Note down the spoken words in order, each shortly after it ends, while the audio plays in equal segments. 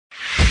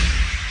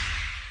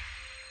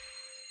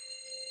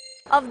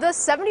Of the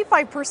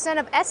 75%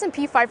 of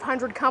S&P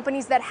 500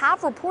 companies that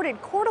have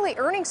reported quarterly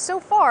earnings so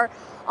far,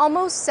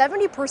 almost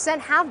 70%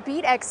 have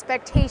beat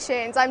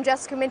expectations. I'm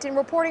Jessica Menton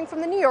reporting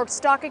from the New York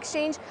Stock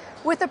Exchange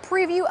with a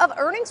preview of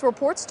earnings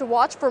reports to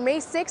watch for May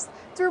 6th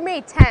through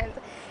May 10th.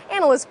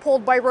 Analysts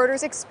polled by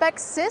Reuters expect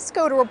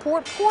Sysco to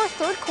report poor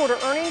third-quarter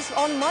earnings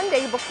on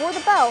Monday before the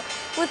bell,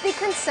 with the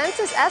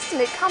consensus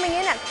estimate coming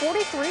in at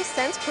 43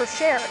 cents per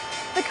share.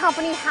 The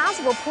company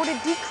has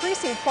reported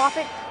decreasing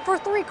profit for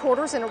 3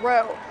 quarters in a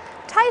row.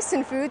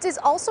 Tyson Foods is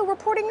also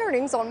reporting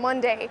earnings on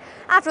Monday.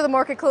 After the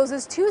market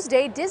closes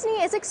Tuesday,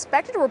 Disney is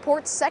expected to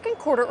report second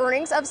quarter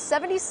earnings of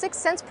 76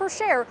 cents per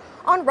share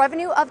on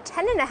revenue of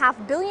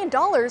 $10.5 billion,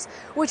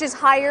 which is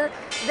higher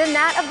than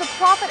that of the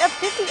profit of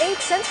 58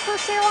 cents per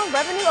share on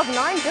revenue of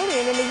 $9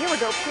 billion in the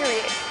year-ago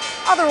period.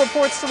 Other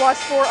reports to watch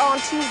for on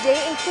Tuesday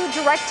include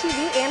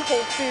DirecTV and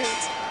Whole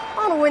Foods.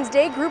 On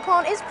Wednesday,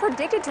 Groupon is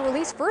predicted to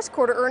release first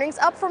quarter earnings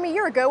up from a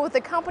year ago, with the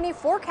company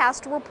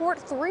forecast to report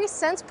 3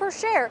 cents per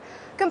share,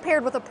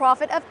 compared with a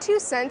profit of 2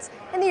 cents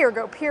in the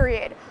year-ago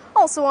period.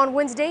 Also on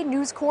Wednesday,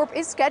 News Corp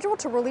is scheduled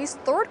to release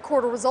third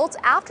quarter results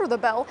after the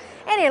bell,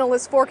 and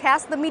analysts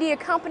forecast the media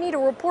company to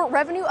report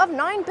revenue of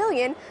 $9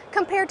 billion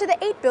compared to the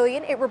 $8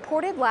 billion it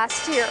reported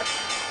last year.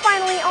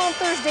 Finally, on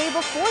Thursday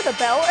before the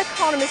bell,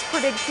 economists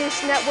predict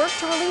Dish Network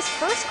to release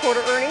first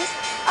quarter earnings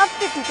of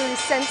 53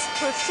 cents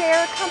per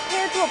share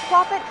compared to a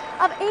profit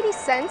of 80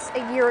 cents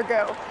a year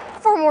ago.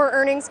 For more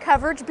earnings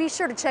coverage, be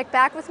sure to check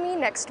back with me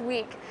next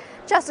week.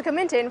 Jessica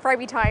Menton for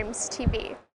IB Times TV.